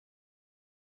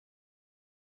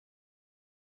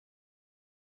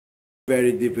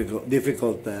very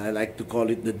difficult. I like to call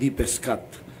it the deepest cut.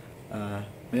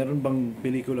 Meron bang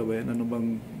pelikula ba yan? Ano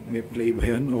bang may play ba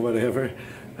yan or whatever?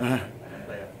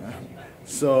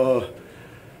 So,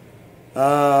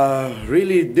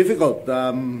 really difficult.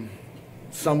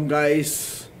 Some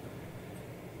guys,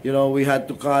 you know, we had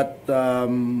to cut,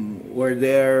 were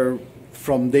there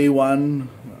from day one.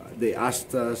 They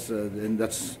asked us, and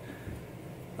that's,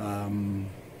 and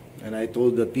I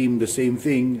told the team the same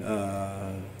thing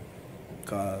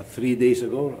 3 days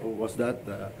ago, was that?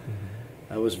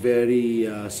 I was very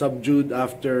subdued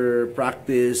after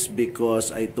practice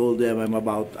because I told them the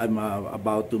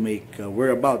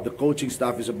coaching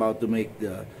staff is about to make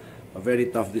a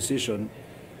very tough decision,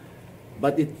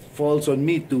 but it falls on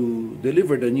me to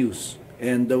deliver the news.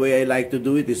 And the way I like to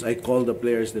do it is I call the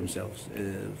players themselves.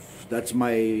 That's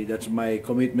my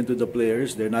commitment to the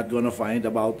players. They're not gonna find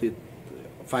out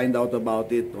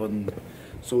about it on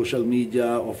social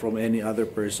media or from any other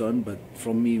person, but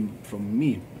from me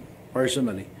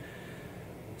personally.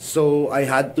 So I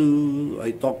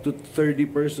talked to 30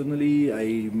 personally.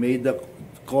 I made the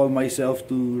call myself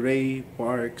to Ray,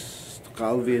 Parks, to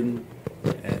Calvin,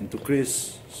 and to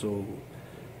Chris. So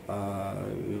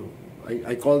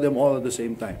I called them all at the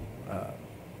same time.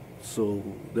 So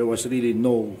there was really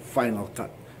no final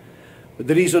cut. But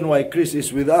the reason why Chris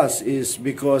is with us is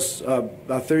because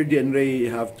 30 and Ray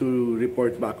have to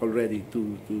report back already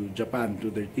to Japan, to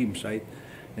their teams, right?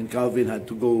 And Calvin had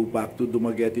to go back to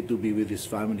Dumaguete to be with his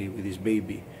family, with his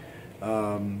baby.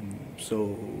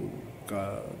 So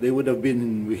they would have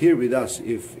been here with us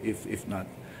if not.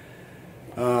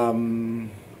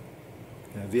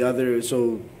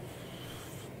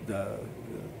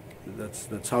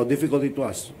 That's how difficult it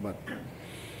was. But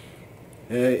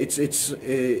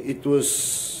it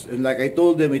was, and like I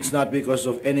told them, it's not because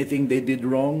of anything they did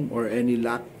wrong or any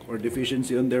lack or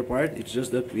deficiency on their part. It's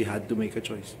just that we had to make a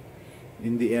choice.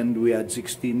 In the end, we had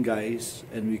 16 guys,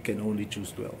 and we can only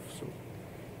choose 12. So,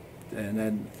 and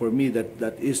then for me,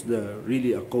 that is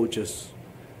really a coach's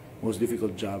most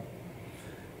difficult job.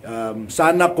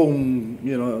 Sana kung,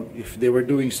 you know, if they were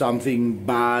doing something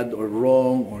bad or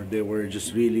wrong, or they were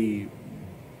just really,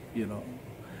 you know,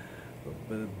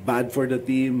 bad for the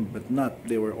team, but not.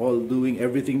 They were all doing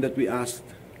everything that we asked,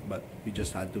 but we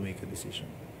just had to make a decision.